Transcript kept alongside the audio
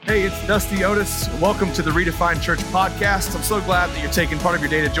Hey, it's Dusty Otis. Welcome to the Redefined Church podcast. I'm so glad that you're taking part of your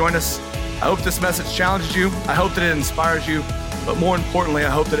day to join us. I hope this message challenges you. I hope that it inspires you. But more importantly, I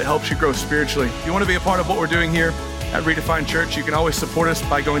hope that it helps you grow spiritually. If you want to be a part of what we're doing here at Redefined Church, you can always support us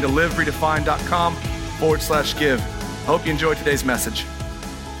by going to liveredefined.com/give. I hope you enjoyed today's message.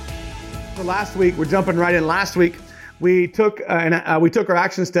 So last week, we're jumping right in. Last week, we took our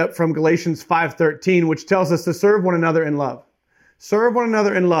action step from Galatians 5:13, which tells us to serve one another in love. Serve one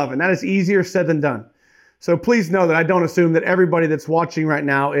another in love, and that is easier said than done. So please know that I don't assume that everybody that's watching right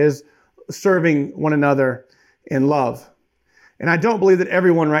now is serving one another in love. And I don't believe that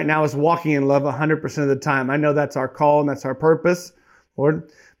everyone right now is walking in love 100% of the time. I know that's our call and that's our purpose, Lord.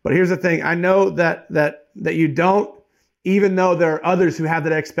 But here's the thing. I know that you don't, even though there are others who have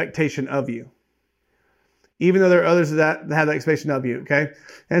that expectation of you. Even though there are others that have that expectation of you, okay?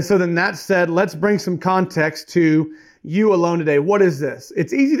 And so then that said, let's bring some context to you alone today. What is this?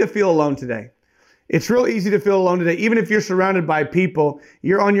 It's easy to feel alone today. It's real easy to feel alone today. Even if you're surrounded by people,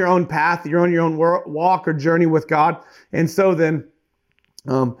 you're on your own path, you're on your own walk or journey with God. And so then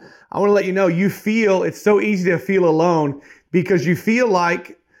I want to let you know, it's so easy to feel alone because you feel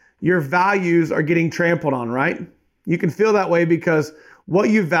like your values are getting trampled on, right? You can feel that way because what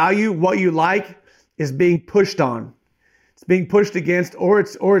you value, what you like is being pushed on. It's being pushed against, or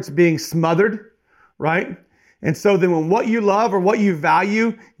it's being smothered, right? And so then when what you love or what you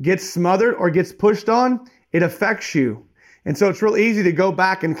value gets smothered or gets pushed on, it affects you. And so it's real easy to go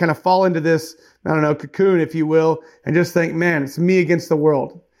back and kind of fall into this, cocoon, if you will, and just think, man, it's me against the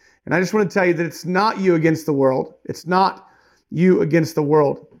world. And I just want to tell you that it's not you against the world. It's not you against the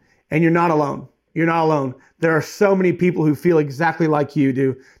world. And you're not alone. You're not alone. There are so many people who feel exactly like you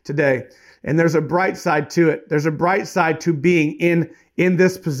do today. And there's a bright side to it. There's a bright side to being in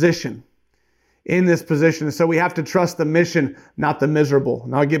this position. In this position. So we have to trust the mission, not the miserable.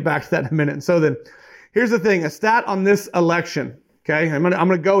 And I'll get back to that in a minute. And so then, here's the thing, a stat on this election, okay? I'm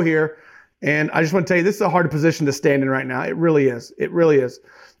gonna go here, and I just want to tell you, this is a hard position to stand in right now. It really is. It really is.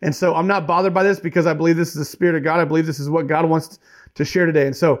 And so I'm not bothered by this because I believe this is the Spirit of God. I believe this is what God wants to share today.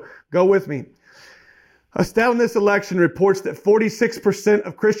 And so, go with me. A stat on this election reports that 46%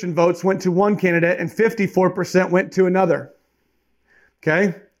 of Christian votes went to one candidate and 54% went to another.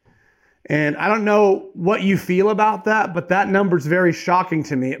 Okay? And I don't know what you feel about that, but that number is very shocking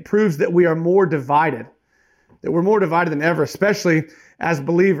to me. It proves that we are more divided, that we're more divided than ever, especially as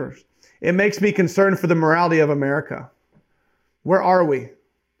believers. It makes me concerned for the morality of America. Where are we?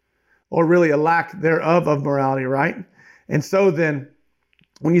 Or really a lack thereof of morality, right? And so then,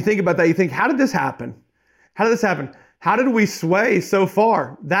 when you think about that, you think, how did this happen? How did this happen? How did we sway so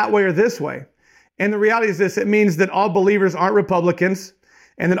far, that way or this way? And the reality is this, it means that all believers aren't Republicans,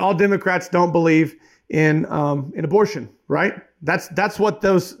 and that all Democrats don't believe in abortion, right? That's what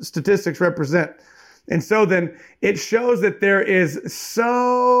those statistics represent. And so then it shows that there is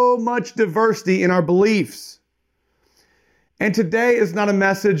so much diversity in our beliefs. And today is not a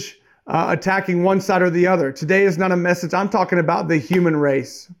message attacking one side or the other. Today is not a message. I'm talking about the human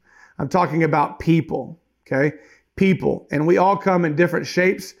race. I'm talking about people, okay? People. And we all come in different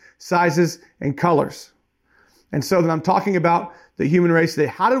shapes, sizes, and colors. And so then I'm talking about the human race today.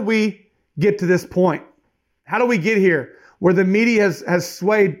 How did we get to this point? How do we get here where the media has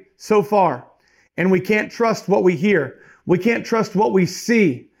swayed so far and we can't trust what we hear? We can't trust what we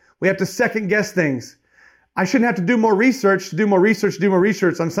see. We have to second guess things. I shouldn't have to do more research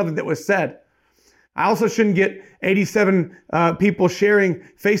on something that was said. I also shouldn't get 87 people sharing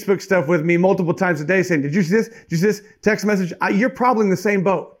Facebook stuff with me multiple times a day saying, did you see this? Did you see this text message? You're probably in the same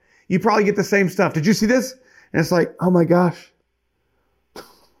boat. You probably get the same stuff. Did you see this? And it's like, oh my gosh.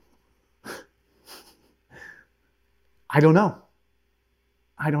 I don't know.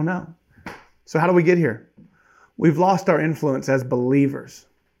 So how do we get here? We've lost our influence as believers,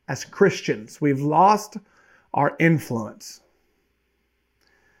 as Christians. We've lost our influence.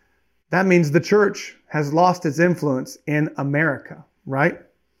 That means the church has lost its influence in America, right?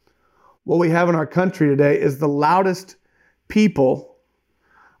 What we have in our country today is the loudest people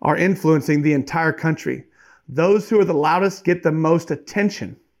are influencing the entire country. Those who are the loudest get the most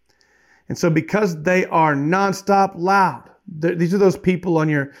attention. And so because they are nonstop loud, these are those people on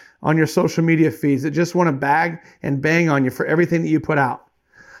your social media feeds that just want to bag and bang on you for everything that you put out.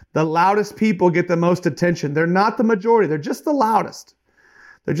 The loudest people get the most attention. They're not the majority. They're just the loudest.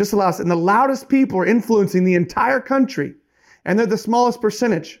 They're just the loudest. And the loudest people are influencing the entire country. And they're the smallest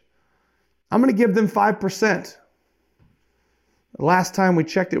percentage. I'm going to give them 5%. The last time we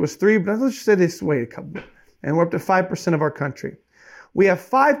checked, it was 3, but let's just say this way a couple. And we're up to 5% of our country. We have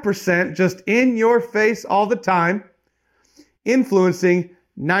 5% just in your face all the time, influencing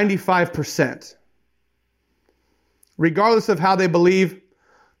 95%. Regardless of how they believe,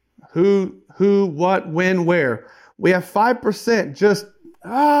 who, what, when, where. We have 5% just,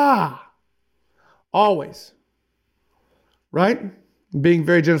 always. Right? Being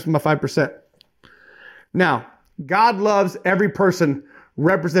very generous with my 5%. Now, God loves every person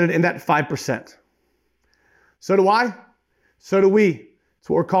represented in that 5%. So do I. So do we. It's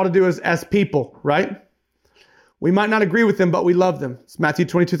what we're called to do as people, right? We might not agree with them, but we love them. It's Matthew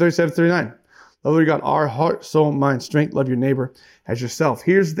 22, 37, 39. Love your God, our heart, soul, mind, strength. Love your neighbor as yourself.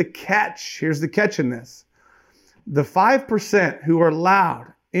 Here's the catch. Here's the catch in this. The 5% who are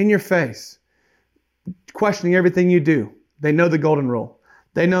loud in your face, questioning everything you do, they know the golden rule.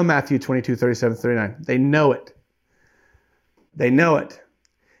 They know Matthew 22, 37, 39. They know it. They know it.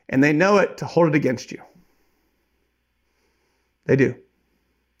 And they know it to hold it against you. They do.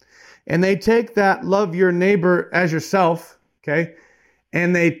 And they take that love your neighbor as yourself, okay?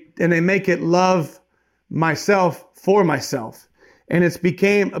 And they make it love myself for myself. And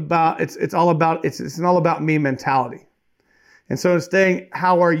it's all about me mentality. And so instead of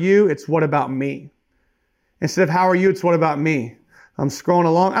how are you, it's what about me. Instead of how are you, it's what about me. I'm scrolling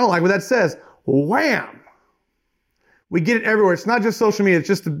along. I don't like what that says. Wham! We get it everywhere. It's not just social media.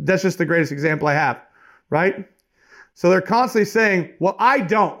 That's just the greatest example I have, right? So they're constantly saying, well, I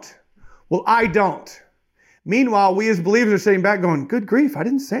don't. Well, I don't. Meanwhile, we as believers are sitting back going, good grief, I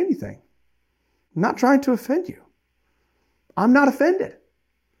didn't say anything. I'm not trying to offend you. I'm not offended.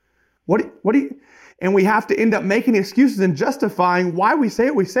 What do you? And we have to end up making excuses and justifying why we say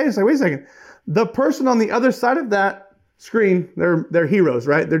it. We say, it's like, wait a second. The person on the other side of that screen, they're heroes,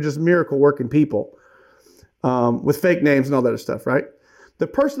 right? They're just miracle working people with fake names and all that other stuff, right? The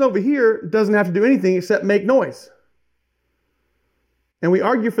person over here doesn't have to do anything except make noise. And we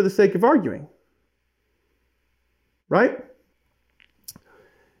argue for the sake of arguing. Right?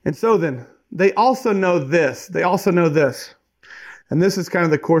 And so then, they also know this. And this is kind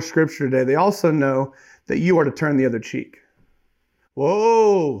of the core scripture today. They also know that you are to turn the other cheek.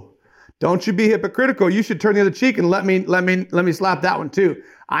 Whoa! Don't you be hypocritical. You should turn the other cheek and let me slap that one too.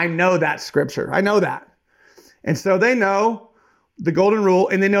 I know that scripture. I know that. And so they know the golden rule,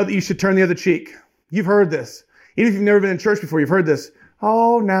 and they know that you should turn the other cheek. You've heard this. Even if you've never been in church before, you've heard this.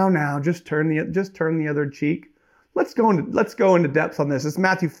 Oh, now, just turn the other cheek. Let's go into depth on this. It's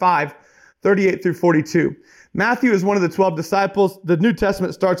Matthew 5, 38 through 42. Matthew is one of the 12 disciples. The New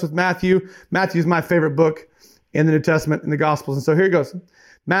Testament starts with Matthew. Matthew is my favorite book in the New Testament, in the Gospels. And so here it goes.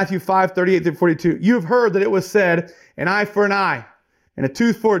 Matthew 5, 38 through 42. You have heard that it was said, an eye for an eye, and a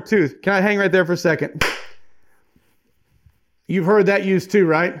tooth for a tooth. Can I hang right there for a second? You've heard that used too,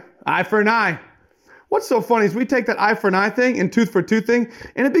 right? Eye for an eye. What's so funny is we take that eye for an eye thing and tooth for a tooth thing,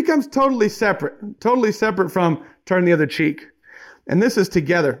 and it becomes totally separate from turn the other cheek. And this is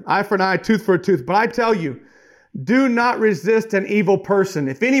together. Eye for an eye, tooth for a tooth. But I tell you, do not resist an evil person.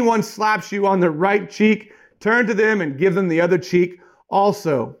 If anyone slaps you on the right cheek, turn to them and give them the other cheek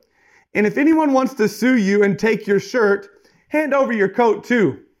also. And if anyone wants to sue you and take your shirt, hand over your coat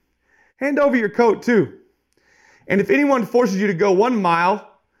too. Hand over your coat too. And if anyone forces you to go 1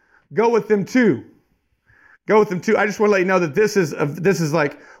 mile, go with them too. Go with them too. I just want to let you know that this is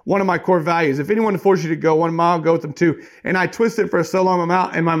like one of my core values. If anyone forces you to go 1 mile, go with them too. And I twist it for so long I'm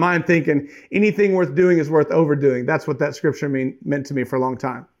out in my mind thinking anything worth doing is worth overdoing. That's what that scripture meant to me for a long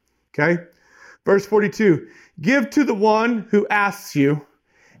time. Okay? Verse 42. Give to the one who asks you,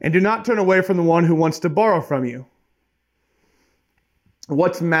 and do not turn away from the one who wants to borrow from you.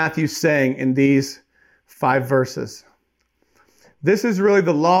 What's Matthew saying in these 5 verses? This is really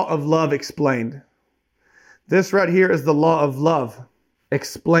the law of love explained. This right here is the law of love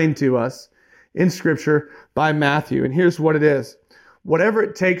explained to us in Scripture by Matthew. And here's what it is. Whatever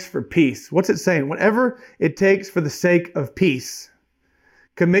it takes for peace. What's it saying? Whatever it takes for the sake of peace.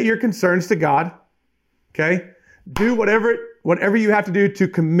 Commit your concerns to God. Okay? Do whatever you have to do to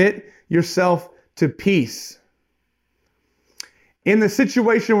commit yourself to peace. In the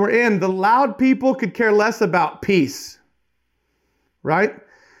situation we're in, the loud people could care less about peace. Right?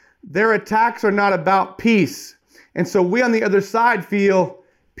 Their attacks are not about peace. And so we on the other side feel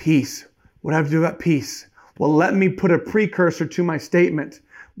peace. What do I have to do about peace? Well, let me put a precursor to my statement.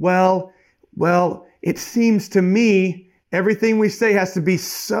 Well, it seems to me everything we say has to be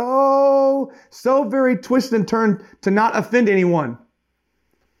so very twisted and turned to not offend anyone.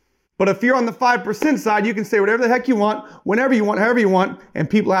 But if you're on the 5% side, you can say whatever the heck you want, whenever you want, however you want, and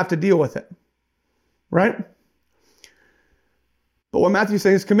people have to deal with it. Right? But what Matthew's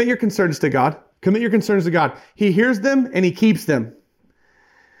saying is commit your concerns to God. Commit your concerns to God. He hears them and he keeps them.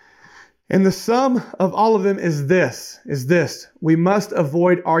 And the sum of all of them is this. We must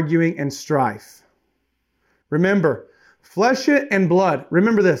avoid arguing and strife. Remember, flesh and blood.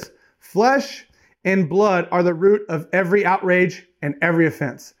 Remember this. Flesh and blood are the root of every outrage and every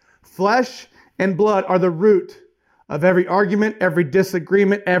offense. Flesh and blood are the root of every argument, every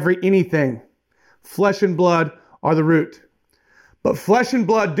disagreement, every anything. Flesh and blood are the root. But flesh and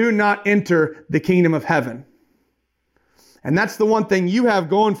blood do not enter the kingdom of heaven. And that's the one thing you have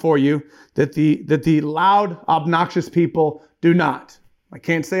going for you that the loud, obnoxious people do not. I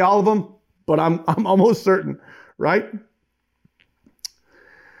can't say all of them, but I'm almost certain, right?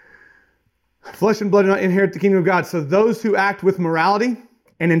 Flesh and blood do not inherit the kingdom of God. So those who act with morality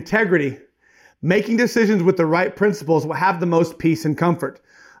and integrity, making decisions with the right principles, will have the most peace and comfort.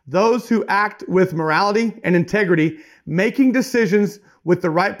 Those who act with morality and integrity, making decisions with the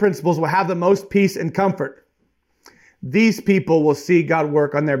right principles, will have the most peace and comfort. These people will see God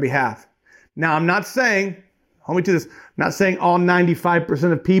work on their behalf. Now, I'm not saying, hold me to this, I'm not saying all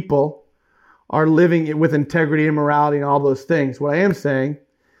 95% of people are living with integrity and morality and all those things. What I am saying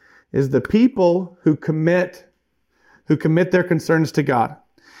is the people who commit their concerns to God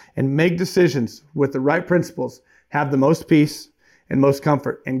and make decisions with the right principles have the most peace and most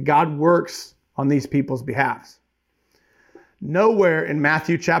comfort. And God works on these people's behalves. Nowhere in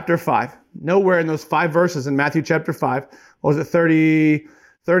Matthew chapter 5, nowhere in those 5 verses in Matthew chapter 5, what was it,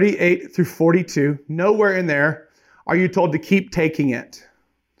 38 through 42, nowhere in there are you told to keep taking it.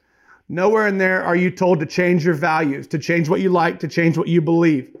 Nowhere in there are you told to change your values, to change what you like, to change what you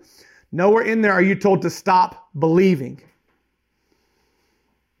believe. Nowhere in there are you told to stop believing.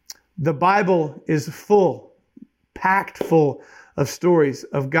 The Bible is full, packed full of stories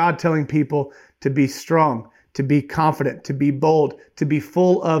of God telling people to be strong, to be confident, to be bold, to be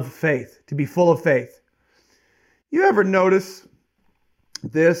full of faith, You ever notice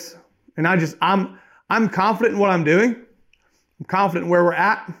this? And I'm confident in what I'm doing. I'm confident in where we're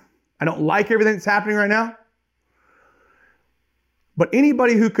at. I don't like everything that's happening right now. But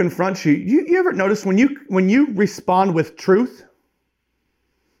anybody who confronts you, you ever notice when you respond with truth,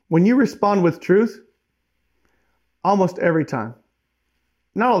 almost every time,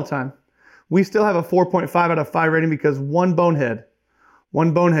 not all the time, we still have a 4.5 out of 5 rating because one bonehead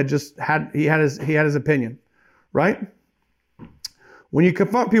just had his opinion, right? When you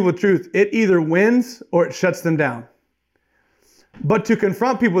confront people with truth, it either wins or it shuts them down. But to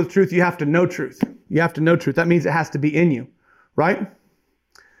confront people with truth, you have to know truth. You have to know truth. That means it has to be in you, right?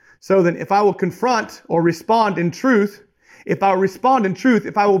 So then if I will confront or respond in truth, if I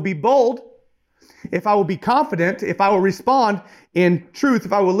will be bold, if I will be confident, if I will respond in truth,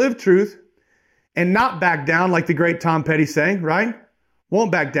 if I will live truth and not back down like the great Tom Petty sang, right?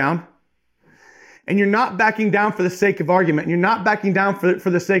 Won't back down. And you're not backing down for the sake of argument. You're not backing down for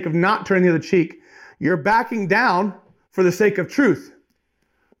the sake of not turning the other cheek. You're backing down for the sake of truth,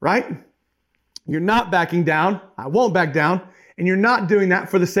 right? You're not backing down. I won't back down. And you're not doing that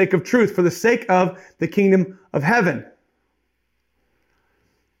for the sake of truth, for the sake of the kingdom of heaven.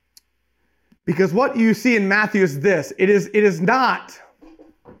 Because what you see in Matthew is this. It is not.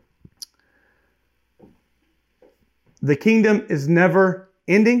 The kingdom is never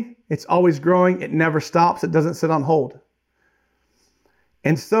ending. It's always growing. It never stops. It doesn't sit on hold.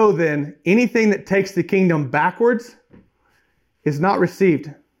 And so then, anything that takes the kingdom backwards is not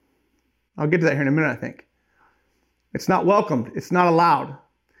received. I'll get to that here in a minute, I think. It's not welcomed. It's not allowed.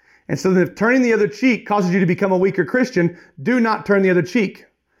 And so then if turning the other cheek causes you to become a weaker Christian, do not turn the other cheek.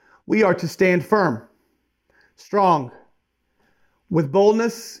 We are to stand firm, strong, with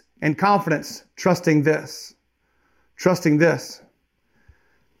boldness and confidence, trusting this.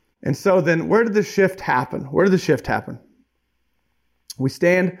 And so then where did the shift happen? We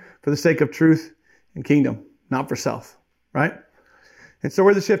stand for the sake of truth and kingdom, not for self, right? And so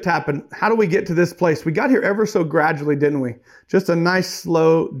where did the shift happen? How do we get to this place? We got here ever so gradually, didn't we? Just a nice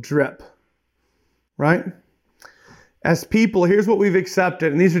slow drip, right? As people, here's what we've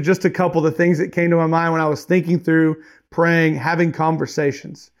accepted. And these are just a couple of the things that came to my mind when I was thinking through, praying, having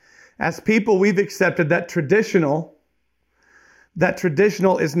conversations. As people, we've accepted that traditional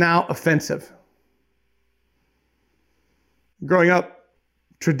is now offensive. Growing up,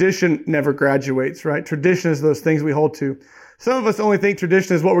 tradition never graduates, right? Tradition is those things we hold to. Some of us only think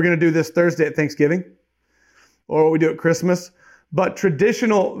tradition is what we're going to do this Thursday at Thanksgiving or what we do at Christmas. But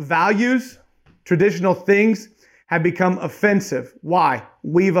traditional values, traditional things have become offensive. Why?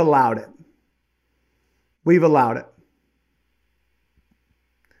 We've allowed it.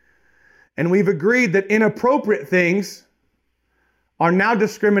 And we've agreed that inappropriate things are now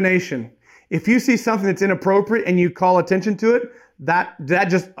discrimination. If you see something that's inappropriate and you call attention to it, that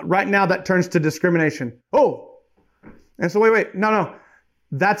just right now that turns to discrimination. Oh, and so wait, no,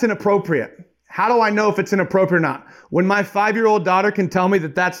 that's inappropriate. How do I know if it's inappropriate or not? When my 5-year-old daughter can tell me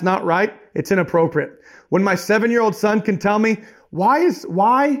that that's not right, it's inappropriate. When my 7-year-old son can tell me,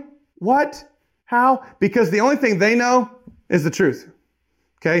 why, what, how? Because the only thing they know is the truth.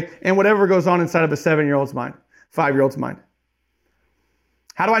 Okay? And whatever goes on inside of a 7-year-old's mind, 5-year-old's mind.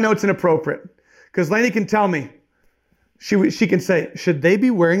 How do I know it's inappropriate? Because Lainey can tell me, she can say, should they be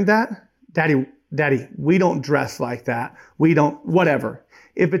wearing that? Daddy, we don't dress like that. We don't, whatever.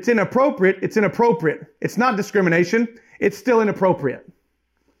 If it's inappropriate, it's inappropriate. It's not discrimination. It's still inappropriate.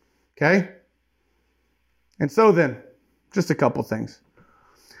 Okay? And so then, just a couple things.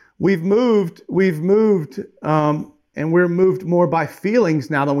 We've moved, and we're moved more by feelings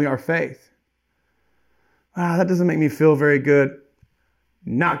now than we are faith. That doesn't make me feel very good.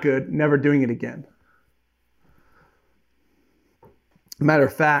 Not good. Never doing it again. Matter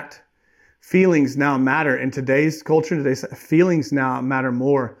of fact, feelings now matter in today's culture. Feelings now matter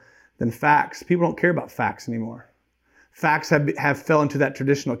more than facts. People don't care about facts anymore. Facts have fell into that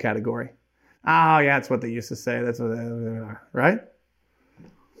traditional category. Oh, yeah, that's what they used to say. That's what they are, right?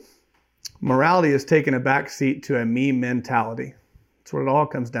 Morality has taken a backseat to a me mentality. That's what it all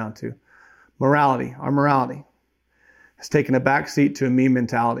comes down to. Morality, our morality, has taken a backseat to a me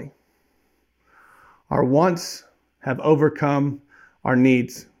mentality. Our wants have overcome our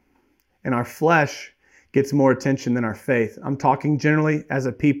needs, and our flesh gets more attention than our faith. I'm talking generally as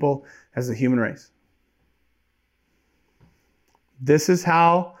a people, as a human race. This is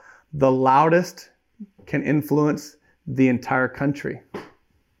how the loudest can influence the entire country.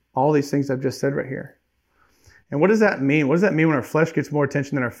 All these things I've just said right here. And what does that mean? What does that mean when our flesh gets more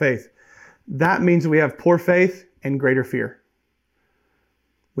attention than our faith? That means we have poor faith and greater fear.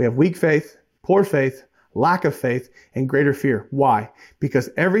 We have weak faith, poor faith, lack of faith, and greater fear. Why? Because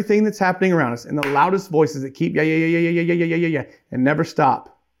everything that's happening around us and the loudest voices that keep yeah, and never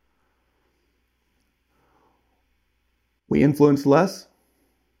stop. We influence less.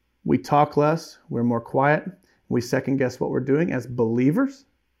 We talk less. We're more quiet. We second guess what we're doing as believers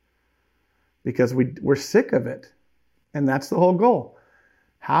because we're sick of it. And that's the whole goal.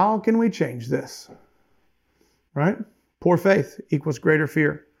 How can we change this? Right? Poor faith equals greater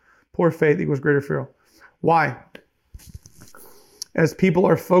fear. Poor faith equals greater fear. Why? As people,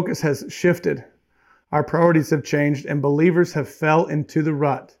 our focus has shifted. Our priorities have changed and believers have fell into the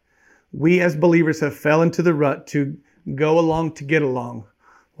rut. We as believers have fell into the rut to go along to get along.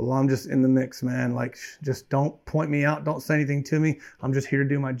 Well, I'm just in the mix, man. Like, just don't point me out. Don't say anything to me. I'm just here to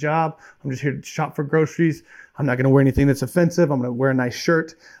do my job. I'm just here to shop for groceries. I'm not going to wear anything that's offensive. I'm going to wear a nice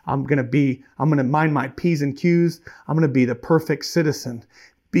shirt. I'm going to mind my P's and Q's. I'm going to be the perfect citizen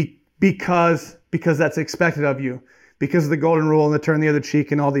because that's expected of you. Because of the golden rule and the turn the other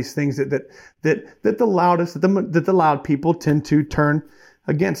cheek and all these things that the loud people tend to turn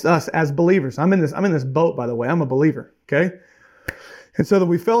against us as believers. I'm in this boat, by the way. I'm a believer. Okay. And so that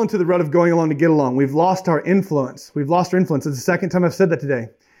we fell into the rut of going along to get along. We've lost our influence. It's the second time I've said that today.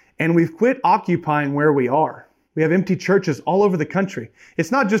 And we've quit occupying where we are. We have empty churches all over the country.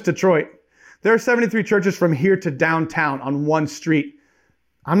 It's not just Detroit. There are 73 churches from here to downtown on one street.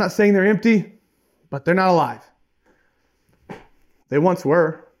 I'm not saying they're empty, but they're not alive. They once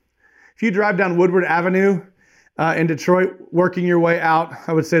were. If you drive down Woodward Avenue in Detroit, working your way out,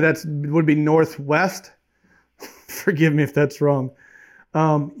 I would say would be northwest. Forgive me if that's wrong.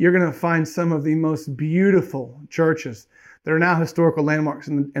 You're going to find some of the most beautiful churches that are now historical landmarks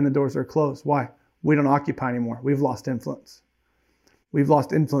and the doors are closed. Why? We don't occupy anymore. We've lost influence. We've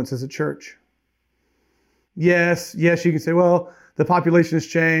lost influence as a church. Yes, you can say, well, the population has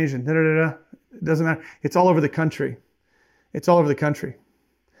changed and It doesn't matter. It's all over the country. It's all over the country.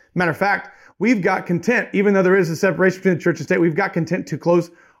 Matter of fact, we've got content, even though there is a separation between the church and state, we've got content to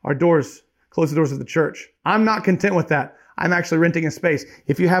close the doors of the church. I'm not content with that. I'm actually renting a space.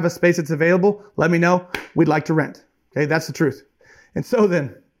 If you have a space that's available, let me know. We'd like to rent. Okay, that's the truth. And so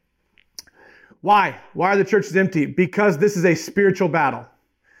then, why? Why are the churches empty? Because this is a spiritual battle.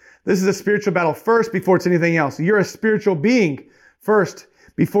 This is a spiritual battle first before it's anything else. You're a spiritual being first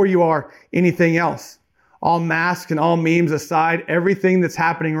before you are anything else. All masks and all memes aside, everything that's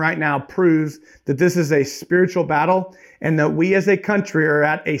happening right now proves that this is a spiritual battle and that we as a country are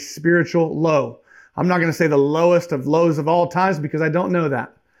at a spiritual low. I'm not going to say the lowest of lows of all times because I don't know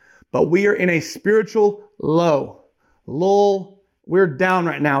that. But we are in a spiritual low. Lull. We're down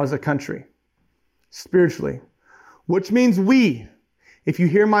right now as a country. Spiritually. Which means if you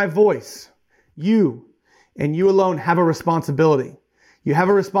hear my voice, you and you alone have a responsibility. You have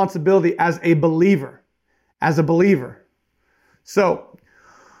a responsibility as a believer. As a believer. So,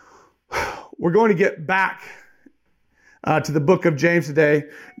 we're going to get back to the book of James today.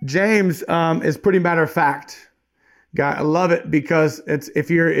 James is pretty matter of fact. Guy, I love it because it's if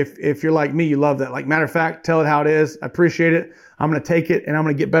you're like me, you love that. Like, matter of fact, tell it how it is. I appreciate it. I'm going to take it and I'm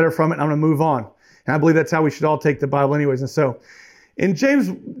going to get better from it. And I'm going to move on. And I believe that's how we should all take the Bible anyways. And so in James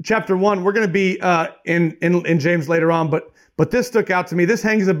chapter 1, we're going to be in James later on, but this stuck out to me. This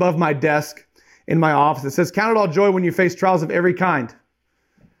hangs above my desk in my office. It says, count it all joy when you face trials of every kind,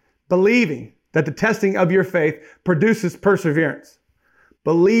 believing that the testing of your faith produces perseverance.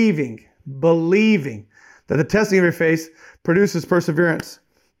 Believing that the testing of your faith produces perseverance.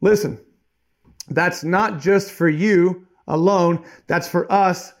 Listen, that's not just for you alone. That's for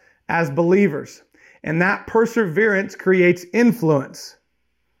us as believers. And that perseverance creates influence.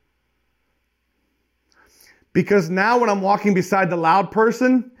 Because now when I'm walking beside the loud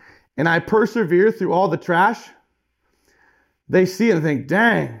person and I persevere through all the trash, they see it and think,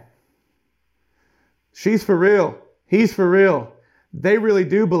 dang, she's for real. He's for real. They really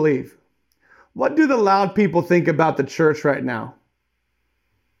do believe. What do the loud people think about the church right now?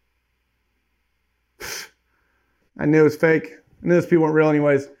 I knew it was fake. I knew those people weren't real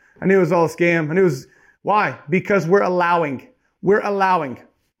anyways. I knew it was all a scam. I knew it was... Why? Because we're allowing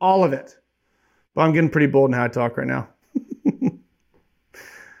all of it. But I'm getting pretty bold in how I talk right now.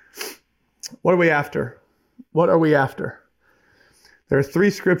 What are we after? What are we after? There are 3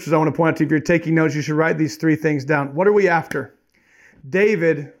 scriptures I want to point out to you. If you're taking notes, you should write these 3 things down. What are we after?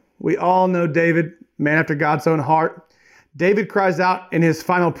 David, we all know David, man after God's own heart. David cries out in his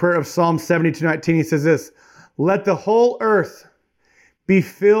final prayer of Psalm 72:19. He says this, let the whole earth be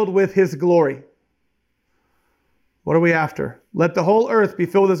filled with his glory. What are we after? Let the whole earth be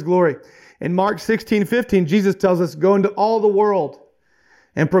filled with his glory. In Mark 16:15, Jesus tells us, go into all the world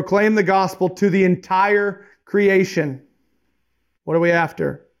and proclaim the gospel to the entire creation. What are we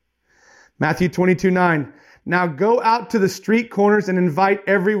after? Matthew 22:9. Now go out to the street corners and invite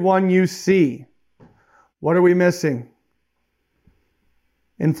everyone you see. What are we missing?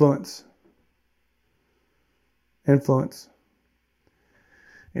 Influence. Influence.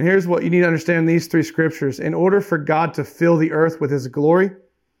 And here's what you need to understand in these 3 scriptures. In order for God to fill the earth with his glory,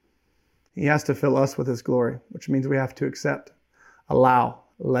 he has to fill us with his glory, which means we have to accept, allow,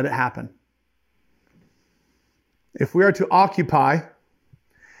 let it happen. If we are to occupy,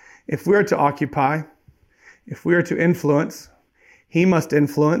 if we are to influence, he must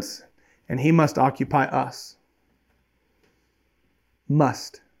influence and he must occupy us.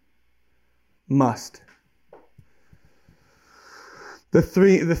 Must. The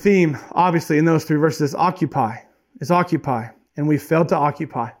theme, obviously, in those 3 verses is occupy. And we fail to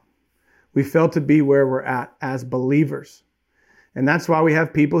occupy. We fail to be where we're at as believers. And that's why we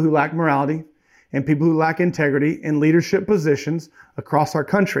have people who lack morality and people who lack integrity in leadership positions across our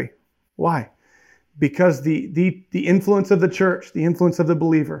country. Why? Because the influence of the church, the influence of the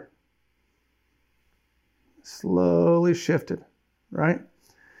believer, slowly shifted, right?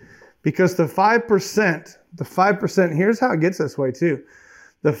 Because the 5%, here's how it gets this way too.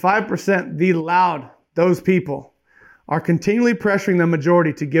 The 5%, the loud, those people, are continually pressuring the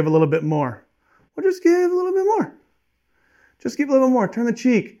majority to give a little bit more. Well, just give a little bit more. Just give a little more. Turn the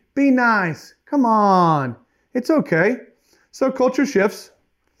cheek. Be nice. Come on. It's okay. So culture shifts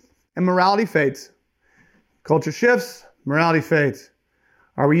and morality fades. Culture shifts, morality fades.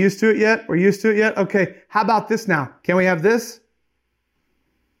 Are we used to it yet? We're used to it yet? Okay, how about this now? Can we have this?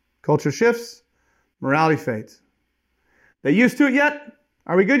 Culture shifts, morality fades. They used to it yet?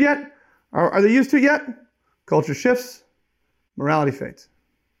 Are we good yet? Are they used to it yet? Culture shifts, morality fades.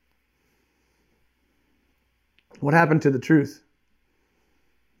 What happened to the truth?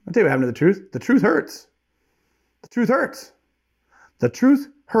 I'll tell you what happened to the truth. The truth hurts. The truth hurts. The truth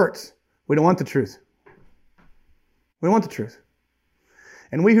hurts. We don't want the truth. We want the truth.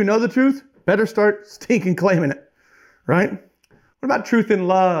 And we who know the truth better start stinking claiming it. Right? What about truth in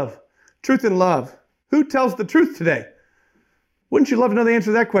love? Truth in love. Who tells the truth today? Wouldn't you love to know the answer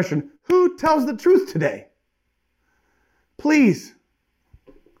to that question? Who tells the truth today? Please.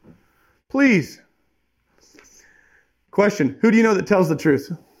 Please. Question. Who do you know that tells the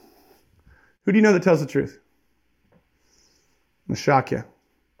truth? Who do you know that tells the truth? I'm going to shock you.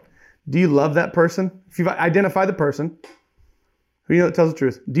 Do you love that person? If you identify the person, who do you know that tells the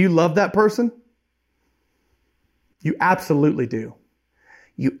truth? Do you love that person? You absolutely do.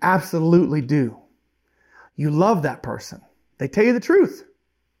 You absolutely do. You love that person. They tell you the truth.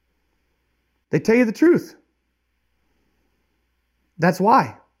 They tell you the truth. That's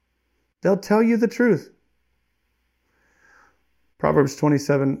why. They'll tell you the truth. Proverbs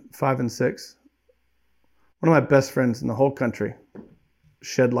 27, 5 and 6. One of my best friends in the whole country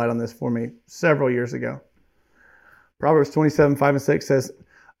shed light on this for me several years ago. Proverbs 27, 5 and 6 says,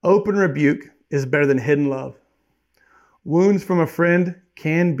 open rebuke is better than hidden love. Wounds from a friend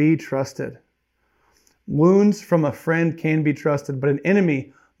can be trusted. Wounds from a friend can be trusted, but an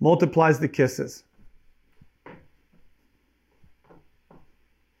enemy multiplies the kisses.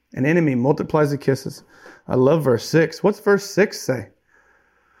 An enemy multiplies the kisses. I love verse 6. What's verse 6 say?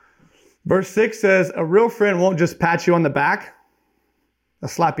 Verse 6 says, a real friend won't just pat you on the back, they'll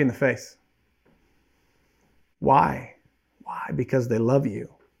slap you in the face. Why? Why? Because they love you.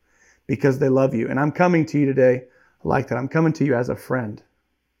 Because they love you. And I'm coming to you today like that. I'm coming to you as a friend.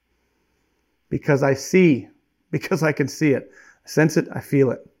 Because I see, because I can see it. I sense it, I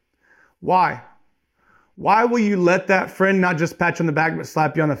feel it. Why? Why will you let that friend not just pat you on the back, but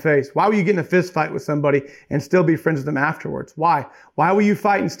slap you on the face? Why will you get in a fist fight with somebody and still be friends with them afterwards? Why? Why will you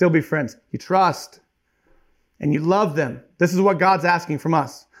fight and still be friends? You trust and you love them. This is what God's asking from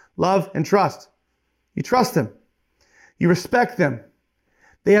us. Love and trust. You trust them. You respect them.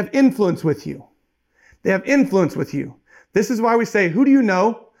 They have influence with you. They have influence with you. This is why we say, who do you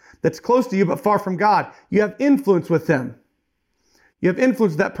know that's close to you but far from God? You have influence with them. You have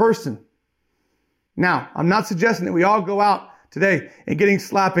influence with that person. Now, I'm not suggesting that we all go out today and getting a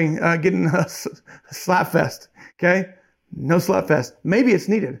slap fest, okay? No slap fest. Maybe it's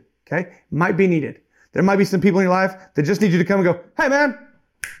needed, okay? Might be needed. There might be some people in your life that just need you to come and go, hey man,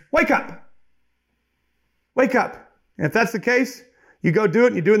 wake up. Wake up. And if that's the case, you go do it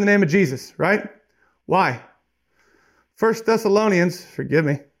and you do it in the name of Jesus, right? Why? 1 Thessalonians, forgive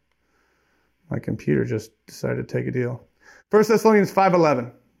me. My computer just decided to take a deal. 1 Thessalonians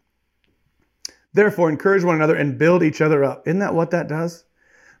 5:11. Therefore, encourage one another and build each other up. Isn't that what that does?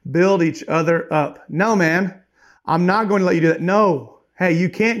 Build each other up. No, man, I'm not going to let you do that. No. Hey, you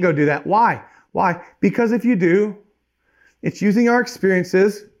can't go do that. Why? Why? Because if you do, it's using our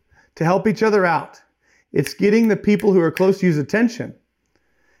experiences to help each other out. It's getting the people who are close to you's attention.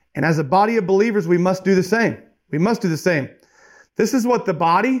 And as a body of believers, we must do the same. We must do the same. This is what the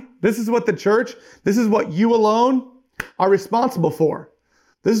body, this is what the church, this is what you alone are responsible for.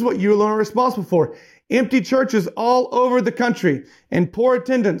 This is what you alone are responsible for. Empty churches all over the country and poor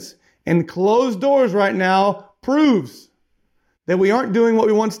attendance and closed doors right now proves that we aren't doing what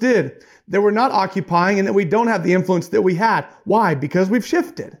we once did, that we're not occupying, and that we don't have the influence that we had. Why? Because we've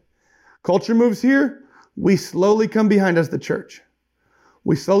shifted. Culture moves here. We slowly come behind as the church.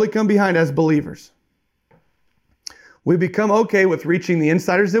 We slowly come behind as believers. We become okay with reaching the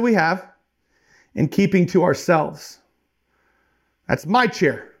insiders that we have and keeping to ourselves. That's my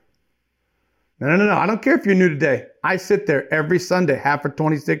chair. No. I don't care if you're new today. I sit there every Sunday, half for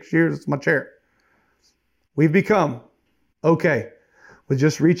 26 years. It's my chair. We've become okay with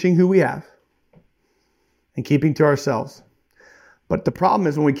just reaching who we have and keeping to ourselves. But the problem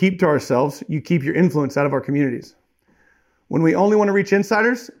is when we keep to ourselves, you keep your influence out of our communities. When we only want to reach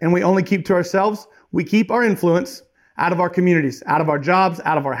insiders and we only keep to ourselves, we keep our influence out of our communities, out of our jobs,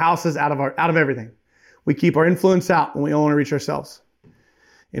 out of our houses, out of everything. We keep our influence out when we only want to reach ourselves.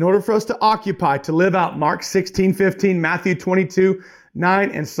 In order for us to occupy, to live out Mark 16:15, Matthew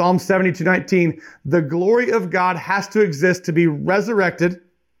 22:9, and Psalm 72:19, the glory of God has to exist to be resurrected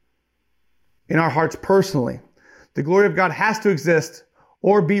in our hearts personally. The glory of God has to exist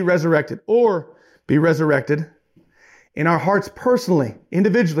or be resurrected in our hearts personally,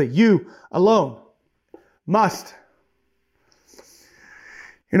 individually. You alone must.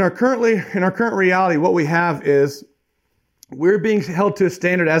 In our current reality, what we have is we're being held to a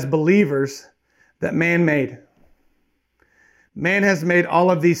standard as believers that man made. Man has made all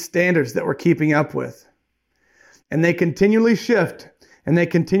of these standards that we're keeping up with. And they continually shift and they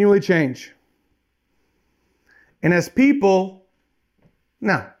continually change. And as people,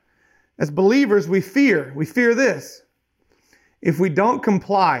 as believers, we fear this. If we don't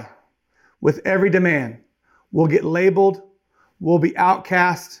comply with every demand, we'll get labeled, we'll be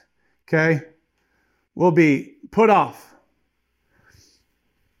outcast, okay? We'll be put off.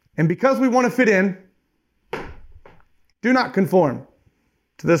 And because we want to fit in, do not conform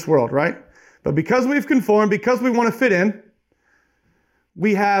to this world, right? But because we've conformed, because we want to fit in,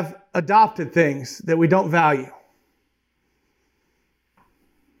 we have adopted things that we don't value.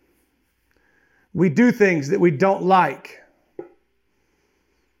 We do things that we don't like.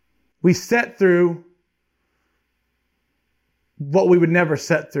 We set through what we would never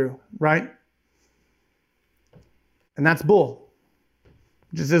set through, right? And that's bull.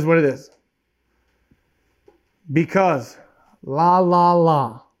 It just is what it is. Because,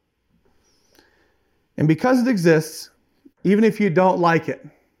 la. And because it exists, even if you don't like it.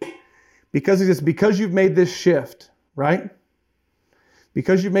 Because of this, because you've made this shift, right?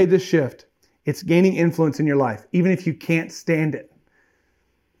 Because you've made this shift, it's gaining influence in your life, even if you can't stand it.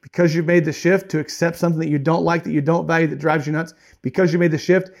 Because you've made the shift to accept something that you don't like, that you don't value, that drives you nuts, because you made the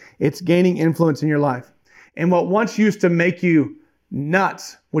shift, it's gaining influence in your life. And what once used to make you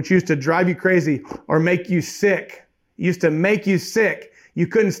nuts, which used to drive you crazy or make you sick, you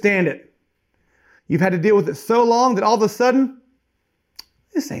couldn't stand it. You've had to deal with it so long that all of a sudden,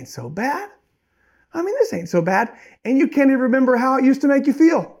 this ain't so bad. This ain't so bad. And you can't even remember how it used to make you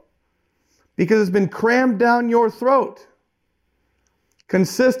feel because it's been crammed down your throat.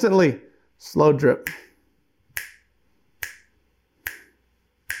 Consistently, slow drip.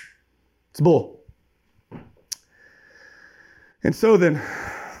 It's bull. And so then,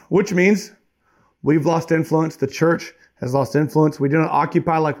 which means we've lost influence. The church has lost influence. We do not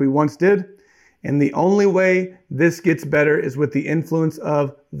occupy like we once did. And the only way this gets better is with the influence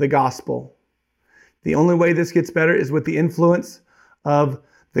of the gospel. The only way this gets better is with the influence of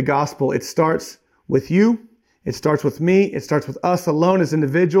the gospel. It starts with you. It starts with me. It starts with us alone as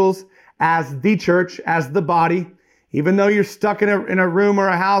individuals, as the church, as the body. Even though you're stuck in a room or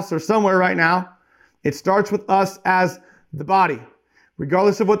a house or somewhere right now, it starts with us as the body.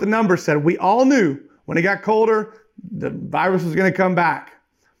 Regardless of what the numbers said, we all knew when it got colder, the virus was going to come back.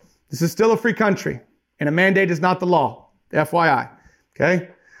 This is still a free country, and a mandate is not the law. FYI. Okay?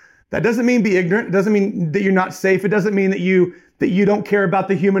 That doesn't mean be ignorant. It doesn't mean that you're not safe. It doesn't mean that you don't care about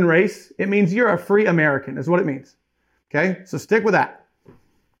the human race. It means you're a free American, is what it means. Okay? So stick with that.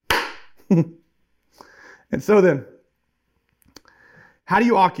 And so then, how do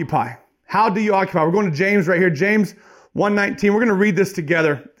you occupy? How do you occupy? We're going to James right here. James 1:19. We're going to read this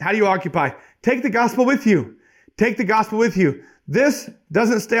together. How do you occupy? Take the gospel with you. Take the gospel with you. This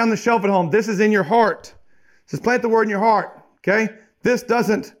doesn't stay on the shelf at home. This is in your heart. Just plant the word in your heart. Okay? This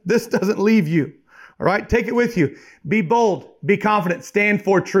doesn't leave you. All right? Take it with you. Be bold. Be confident. Stand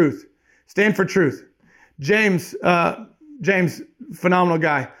for truth. Stand for truth. James, phenomenal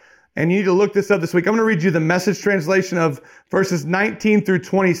guy. And you need to look this up this week. I'm going to read you the Message translation of verses 19 through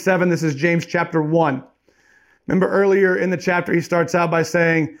 27. This is James chapter 1. Remember earlier in the chapter, he starts out by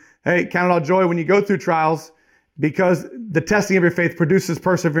saying, hey, count it all joy when you go through trials because the testing of your faith produces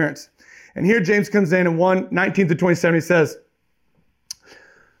perseverance. And here James comes in 1:19 through 27. He says,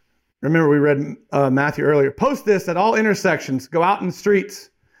 remember we read Matthew earlier. Post this at all intersections. Go out in the streets.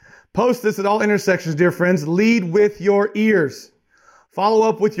 Post this at all intersections, dear friends. Lead with your ears. Follow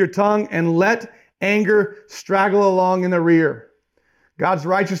up with your tongue and let anger straggle along in the rear. God's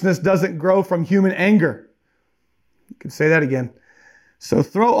righteousness doesn't grow from human anger. You can say that again. So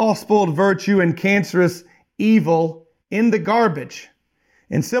throw all spoiled virtue and cancerous evil in the garbage.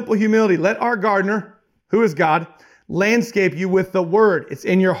 In simple humility, let our gardener, who is God, landscape you with the word. It's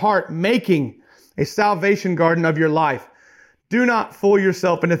in your heart, making a salvation garden of your life. Do not fool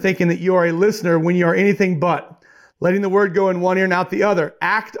yourself into thinking that you are a listener when you are anything but. Letting the word go in one ear and out the other.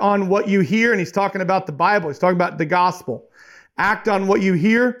 Act on what you hear. And he's talking about the Bible. He's talking about the gospel. Act on what you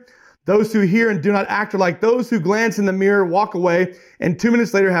hear. Those who hear and do not act are like those who glance in the mirror, walk away, and 2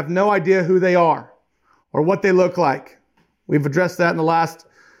 minutes later have no idea who they are or what they look like. We've addressed that in the last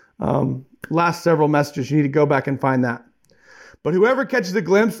several messages. You need to go back and find that. But whoever catches a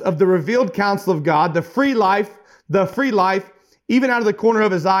glimpse of the revealed counsel of God, the free life, even out of the corner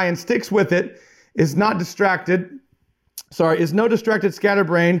of his eye and sticks with it, is no distracted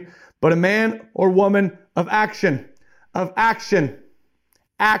scatterbrain, but a man or woman of action. Action.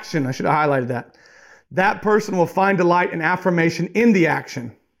 I should have highlighted that. That person will find delight and affirmation in the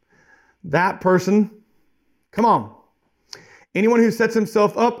action. That person, come on. Anyone who sets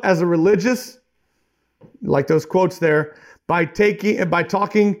himself up as a religious, like those quotes there, by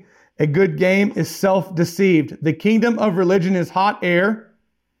talking a good game is self-deceived. The kingdom of religion is hot air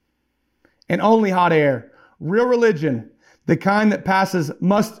and only hot air. Real religion, the kind that passes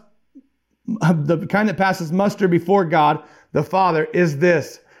muster before God the Father, is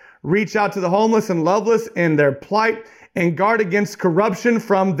this: reach out to the homeless and loveless in their plight and guard against corruption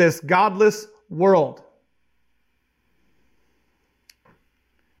from this godless world.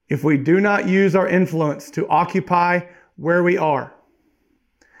 If we do not use our influence to occupy where we are,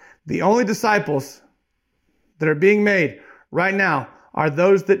 the only disciples that are being made right now are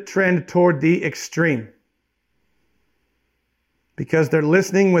those that trend toward the extreme. Because they're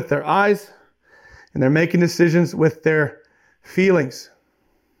listening with their eyes and they're making decisions with their feelings.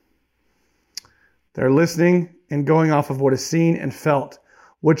 They're listening and going off of what is seen and felt,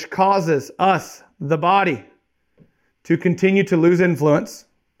 which causes us, the body, to continue to lose influence,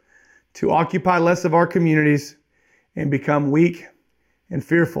 to occupy less of our communities, and become weak and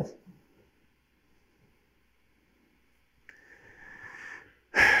fearful.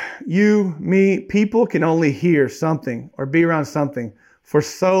 You, me, people can only hear something or be around something for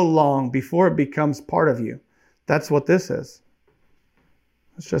so long before it becomes part of you. That's what this is.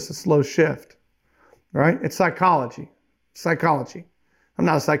 It's just a slow shift, right? It's psychology. Psychology. I'm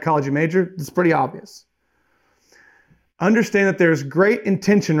not a psychology major. It's pretty obvious. Understand that there's great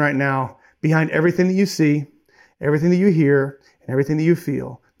intention right now behind everything that you see, everything that you hear, and everything that you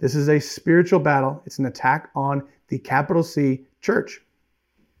feel. This is a spiritual battle. It's an attack on the capital C church.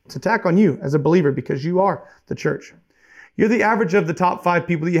 It's an attack on you as a believer because you are the church. You're the average of the top 5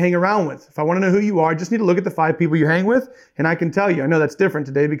 people that you hang around with. If I want to know who you are, I just need to look at the 5 people you hang with, and I can tell you. I know that's different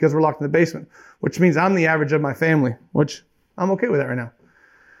today because we're locked in the basement, which means I'm the average of my family, which I'm okay with that right now.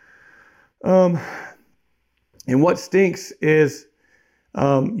 And what stinks is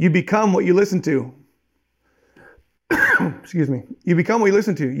you become what you listen to. Excuse me. You become what you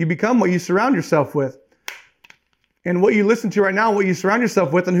listen to. You become what you surround yourself with. And what you listen to right now, what you surround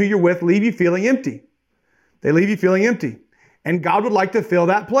yourself with and who you're with leave you feeling empty. They leave you feeling empty. And God would like to fill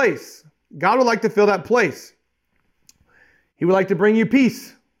that place. God would like to fill that place. He would like to bring you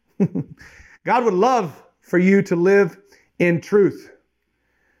peace. God would love for you to live in truth,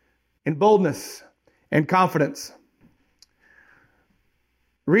 in boldness, and confidence.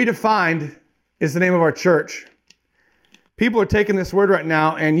 Redefined is the name of our church. People are taking this word right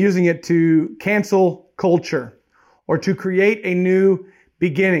now and using it to cancel culture or to create a new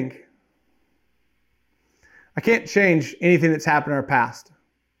beginning. I can't change anything that's happened in our past.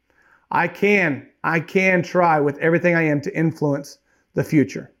 I can try with everything I am to influence the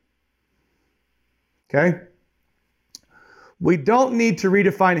future. Okay? We don't need to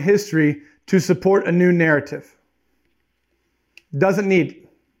redefine history to support a new narrative. Doesn't need.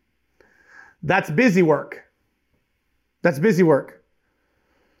 That's busy work. That's busy work.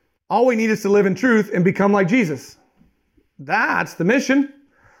 All we need is to live in truth and become like Jesus. That's the mission.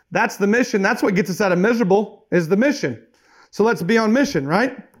 That's the mission. That's what gets us out of miserable, is the mission. So let's be on mission,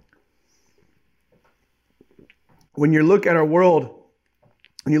 right? When you look at our world,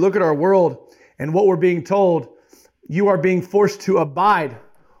 and what we're being told, you are being forced to abide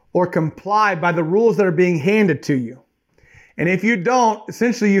or comply by the rules that are being handed to you. And if you don't,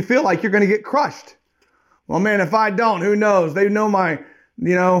 essentially you feel like you're going to get crushed. Well, man, if I don't, who knows? They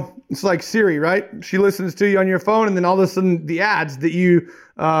know it's like Siri, right? She listens to you on your phone, and then all of a sudden the ads that you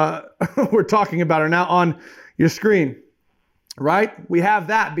were talking about are now on your screen, right? We have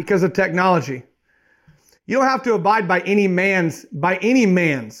that because of technology. You don't have to abide by any man's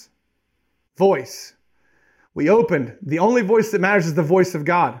voice. We opened. The only voice that matters is the voice of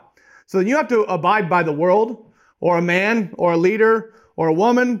God. So you have to abide by the world, or a man, or a leader, or a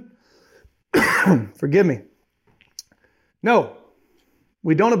woman. Forgive me. No,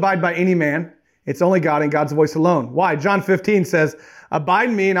 we don't abide by any man. It's only God and God's voice alone. Why? John 15 says, abide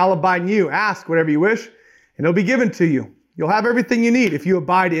in me and I'll abide in you. Ask whatever you wish and it'll be given to you. You'll have everything you need if you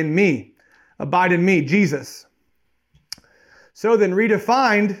abide in me. Abide in me, Jesus. So then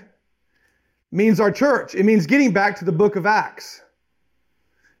redefined means our church. It means getting back to the book of Acts.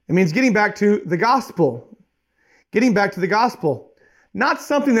 It means getting back to the gospel. Getting back to the gospel. Not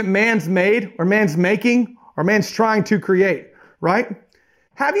something that man's made or man's making or man's trying to create, right?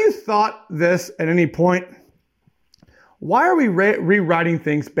 Have you thought this at any point? Why are we rewriting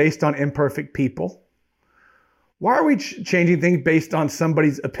things based on imperfect people? Why are we changing things based on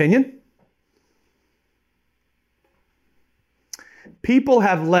somebody's opinion? People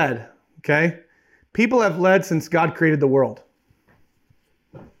have led, okay? People have led since God created the world.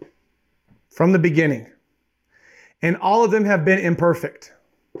 From the beginning. And all of them have been imperfect.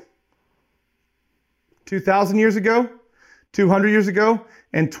 2,000 years ago, 200 years ago,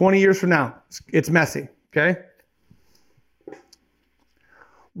 and 20 years from now. It's messy, okay?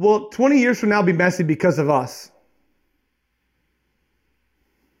 Will 20 years from now be messy because of us?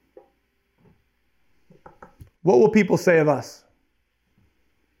 What will people say of us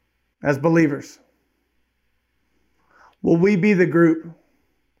as believers? Will we be the group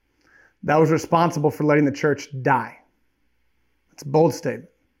that was responsible for letting the church die? It's a bold statement.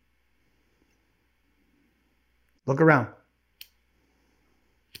 Look around.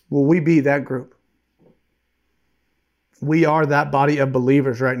 Will we be that group? We are that body of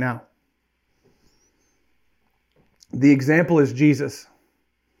believers right now. The example is Jesus.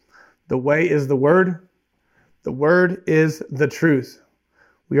 The way is the word. The word is the truth.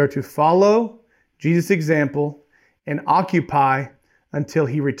 We are to follow Jesus' example and occupy until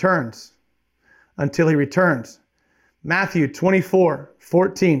he returns. Until he returns. Matthew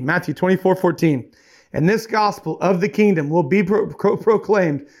 24:14. Matthew 24:14. And this gospel of the kingdom will be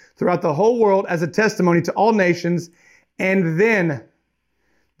proclaimed throughout the whole world as a testimony to all nations, and then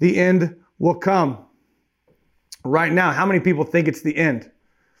the end will come. Right now, how many people think it's the end?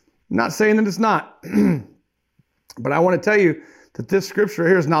 I'm not saying that it's not, but I want to tell you that this scripture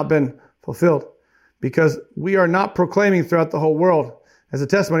here has not been fulfilled, because we are not proclaiming throughout the whole world as a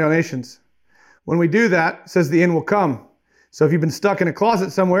testimony to all nations. When we do that, it says the end will come. So if you've been stuck in a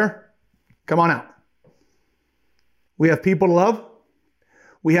closet somewhere, come on out. We have people to love.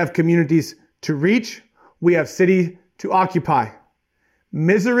 We have communities to reach. We have city to occupy.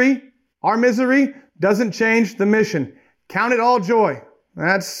 Our misery doesn't change the mission. Count it all joy.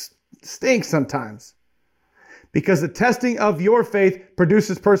 That stinks sometimes. Because the testing of your faith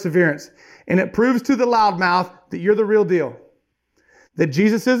produces perseverance. And it proves to the loudmouth that you're the real deal. That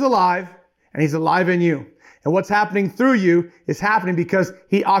Jesus is alive, and he's alive in you. And what's happening through you is happening because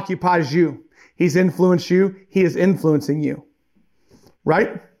he occupies you. He's influenced you. He is influencing you.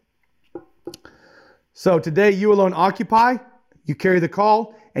 Right? So today you alone occupy, you carry the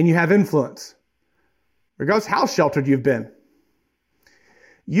call, and you have influence. Regardless how sheltered you've been.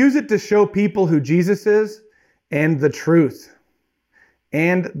 Use it to show people who Jesus is and the truth.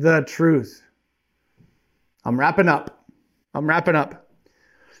 And the truth. I'm wrapping up.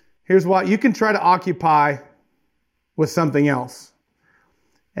 Here's what you can try to occupy with something else.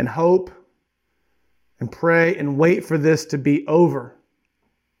 And hope and pray and wait for this to be over.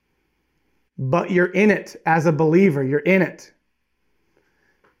 But you're in it as a believer. You're in it.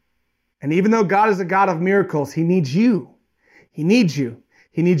 And even though God is a God of miracles, he needs you. He needs you.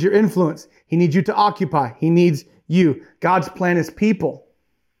 He needs your influence. He needs you to occupy. He needs you. God's plan is people.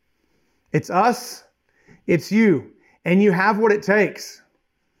 It's us. It's you. And you have what it takes.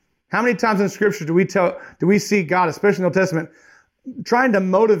 How many times in Scripture do we see God, especially in the Old Testament, trying to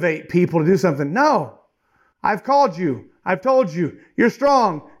motivate people to do something? No. I've called you. I've told you. You're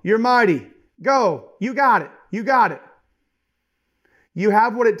strong. You're mighty. Go. You got it. You got it. You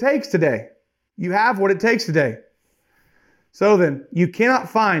have what it takes today. You have what it takes today. So then, you cannot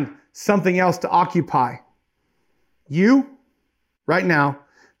find something else to occupy. You, right now,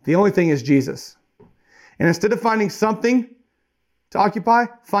 the only thing is Jesus. And instead of finding something to occupy,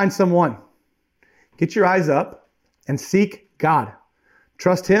 find someone. Get your eyes up and seek God.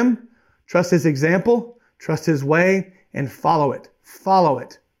 Trust him, trust his example, trust his way, and follow it. Follow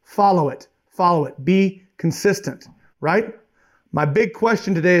it. Follow it. Follow it. Be consistent, right? My big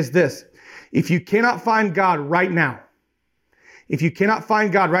question today is this. If you cannot find God right now, if you cannot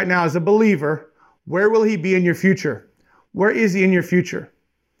find God right now as a believer, where will he be in your future? Where is he in your future?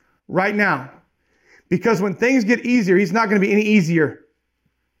 Right now. Because when things get easier, he's not going to be any easier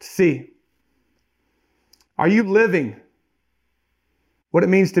to see. Are you living what it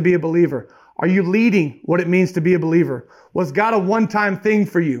means to be a believer? Are you leading what it means to be a believer? Was God a one-time thing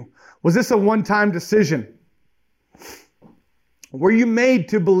for you? Was this a one-time decision? Were you made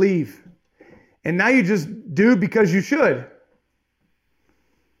to believe? And now you just do because you should.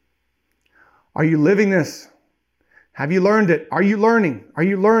 Are you living this? Have you learned it? Are you learning? Are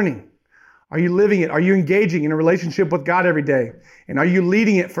you learning? Are you living it? Are you engaging in a relationship with God every day? And are you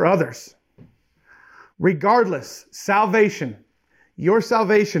leading it for others? Regardless, salvation, your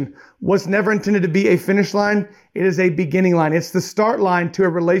salvation was never intended to be a finish line. It is a beginning line. It's the start line to a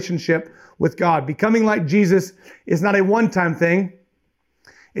relationship with God. Becoming like Jesus is not a one-time thing.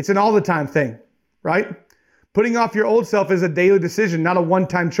 It's an all-the-time thing, right? Putting off your old self is a daily decision, not a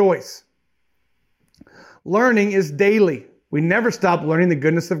one-time choice. Learning is daily. We never stop learning the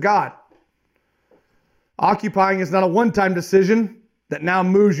goodness of God. Occupying is not a one-time decision that now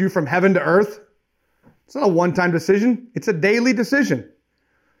moves you from heaven to earth. It's not a one-time decision. It's a daily decision.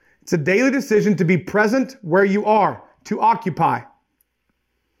 It's a daily decision to be present where you are, to occupy.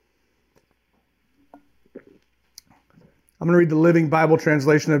 I'm going to read the Living Bible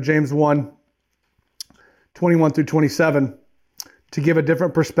translation of James 1, 21 through 27 to give a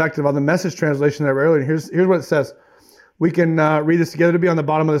different perspective on the Message translation that I read earlier. Here's what it says. We can read this together. To be on the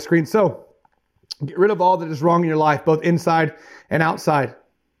bottom of the screen. So, get rid of all that is wrong in your life, both inside and outside.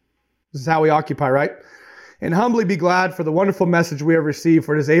 This is how we occupy, right? And humbly be glad for the wonderful message we have received,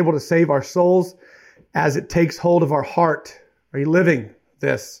 for it is able to save our souls as it takes hold of our heart. Are you living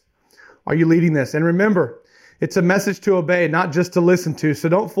this? Are you leading this? And remember, it's a message to obey, not just to listen to, so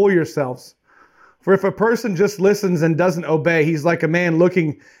don't fool yourselves. For if a person just listens and doesn't obey, he's like a man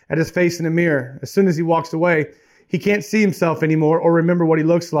looking at his face in a mirror. As soon as he walks away, he can't see himself anymore or remember what he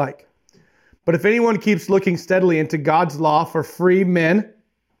looks like. But if anyone keeps looking steadily into God's law for free men,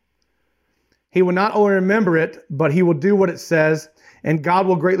 he will not only remember it, but he will do what it says, and God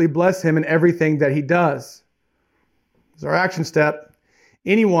will greatly bless him in everything that he does. It's our action step.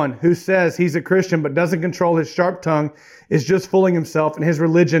 Anyone who says he's a Christian but doesn't control his sharp tongue is just fooling himself, and his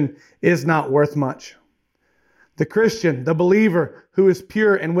religion is not worth much. The Christian, the believer who is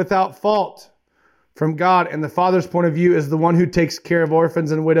pure and without fault from God and the Father's point of view, is the one who takes care of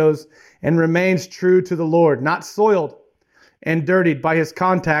orphans and widows and remains true to the Lord, not soiled and dirtied by his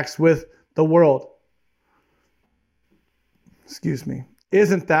contacts with the world. Excuse me.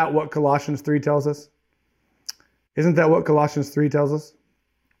 Isn't that what Colossians 3 tells us? Isn't that what Colossians 3 tells us?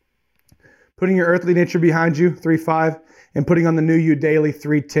 Putting your earthly nature behind you, 3:5, and putting on the new you daily,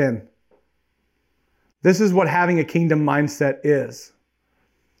 3:10. This is what having a kingdom mindset is.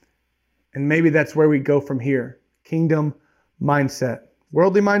 And maybe that's where we go from here. Kingdom mindset.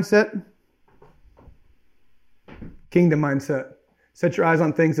 Worldly mindset? Kingdom mindset. Set your eyes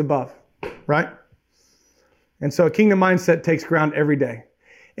on things above, right? And so a kingdom mindset takes ground every day.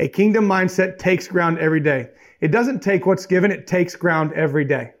 A kingdom mindset takes ground every day. It doesn't take what's given, it takes ground every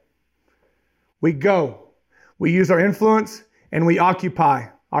day. We go, we use our influence, and we occupy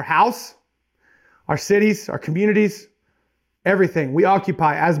our house, our cities, our communities, everything we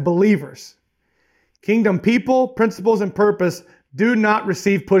occupy as believers. Kingdom people, principles, and purpose do not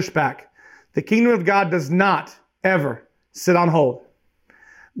receive pushback. The kingdom of God does not ever sit on hold.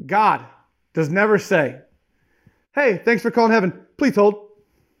 God does never say, hey, thanks for calling heaven. Please hold.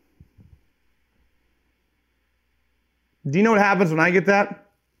 Do you know what happens when I get that?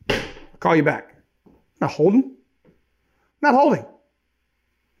 I'll call you back. Not holding. Not holding.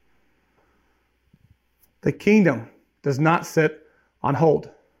 The kingdom does not sit on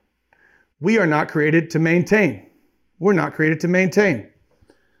hold. We are not created to maintain. We're not created to maintain.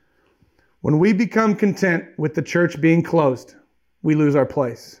 When we become content with the church being closed, we lose our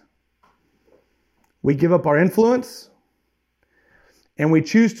place. We give up our influence, and we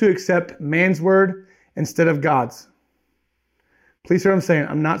choose to accept man's word instead of God's. Please hear what I'm saying.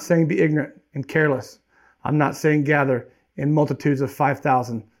 I'm not saying be ignorant and careless. I'm not saying gather in multitudes of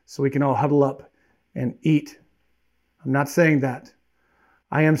 5,000 so we can all huddle up and eat. I'm not saying that.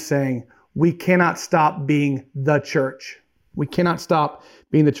 I am saying we cannot stop being the church. We cannot stop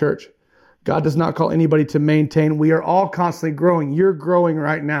being the church. God does not call anybody to maintain. We are all constantly growing. You're growing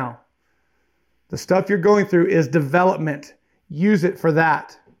right now. The stuff you're going through is development. Use it for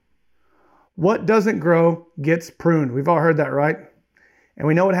that. What doesn't grow gets pruned. We've all heard that, right? And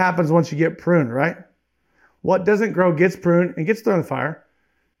we know what happens once you get pruned, right? What doesn't grow gets pruned and gets thrown in the fire.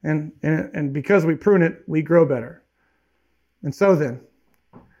 And because we prune it, we grow better. And so then,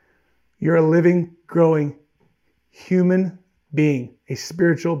 you're a living, growing human being, a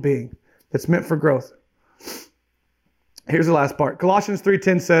spiritual being that's meant for growth. Here's the last part. Colossians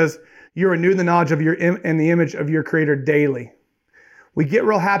 3:10 says, you're renewed in the knowledge of and the image of your Creator daily. We get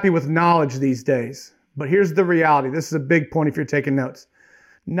real happy with knowledge these days. But here's the reality. This is a big point if you're taking notes.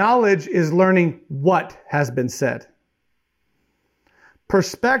 Knowledge is learning what has been said.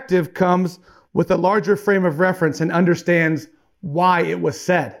 Perspective comes with a larger frame of reference and understands why it was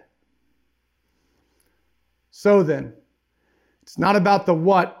said. So then, it's not about the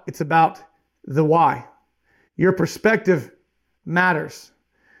what, it's about the why. Your perspective matters.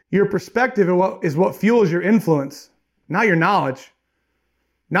 Your perspective is what fuels your influence, not your knowledge.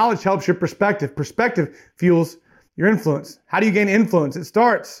 Knowledge helps your perspective. Perspective fuels your influence. How do you gain influence? It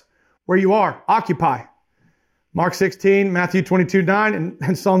starts where you are. Occupy. Mark 16, Matthew 22:9,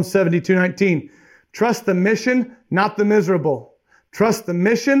 and Psalm 72:19. Trust the mission, not the miserable. Trust the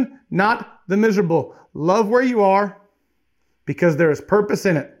mission, not the miserable. Love where you are because there is purpose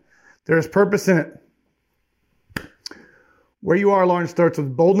in it. There is purpose in it. Where you are, Lauren, starts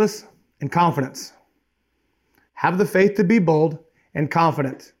with boldness and confidence. Have the faith to be bold and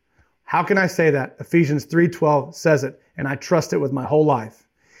confident. How can I say that? Ephesians 3:12 says it, and I trust it with my whole life.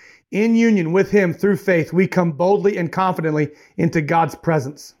 In union with Him through faith, we come boldly and confidently into God's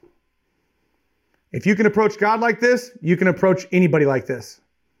presence. If you can approach God like this, you can approach anybody like this.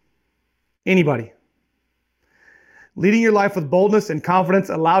 Anybody. Leading your life with boldness and confidence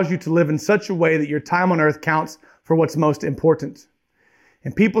allows you to live in such a way that your time on earth counts for what's most important.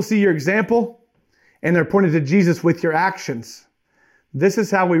 And people see your example, and they're pointed to Jesus with your actions. This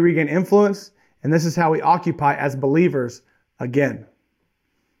is how we regain influence, and this is how we occupy as believers again.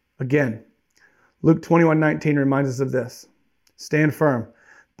 Again. Luke 21:19 reminds us of this. Stand firm.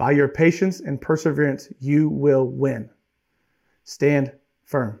 By your patience and perseverance, you will win. Stand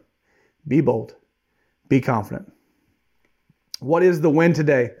firm. Be bold. Be confident. What is the win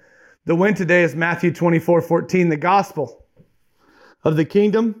today? The win today is Matthew 24:14. The gospel of the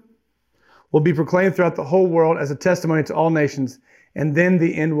kingdom will be proclaimed throughout the whole world as a testimony to all nations, and then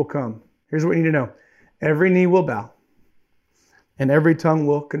the end will come. Here's what you need to know. Every knee will bow and every tongue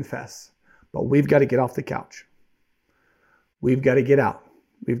will confess. But we've got to get off the couch. We've got to get out.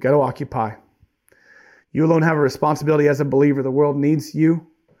 We've got to occupy. You alone have a responsibility as a believer. The world needs you.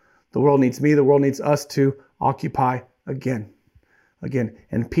 The world needs me. The world needs us to occupy again.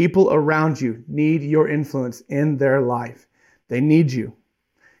 And people around you need your influence in their life. They need you.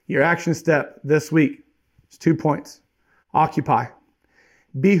 Your action step this week is 2 points. Occupy.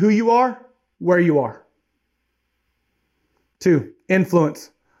 Be who you are, where you are. 2,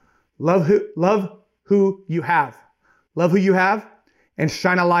 influence. Love who you have. Love who you have and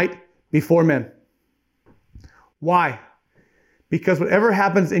shine a light before men. Why? Because whatever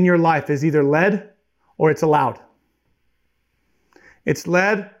happens in your life is either led or it's allowed. It's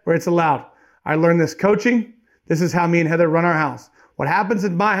led or it's allowed. I learned this coaching. This is how me and Heather run our house. What happens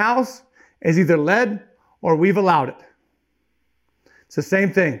in my house is either led or we've allowed it. It's the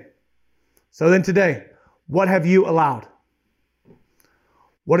same thing. So then today, what have you allowed?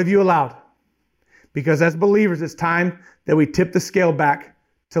 What have you allowed? Because as believers, it's time that we tip the scale back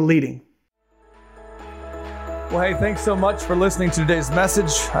to leading. Well, hey, thanks so much for listening to today's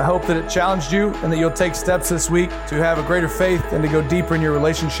message. I hope that it challenged you and that you'll take steps this week to have a greater faith and to go deeper in your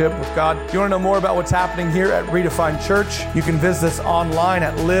relationship with God. If you want to know more about what's happening here at Redefined Church, you can visit us online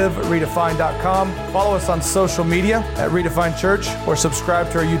at liveredefined.com. Follow us on social media at Redefined Church or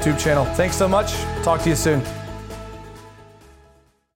subscribe to our YouTube channel. Thanks so much. Talk to you soon.